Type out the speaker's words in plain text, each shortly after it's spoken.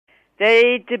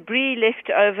They're debris left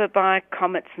over by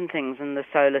comets and things in the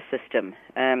solar system,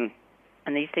 and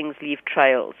these things leave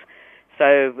trails.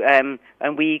 So, and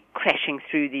we crashing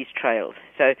through these trails.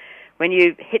 So, when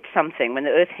you hit something, when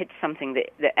the Earth hits something,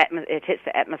 it hits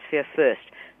the atmosphere first,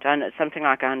 down at something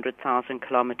like 100,000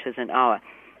 kilometers an hour,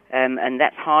 and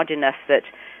that's hard enough that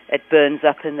it burns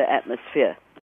up in the atmosphere.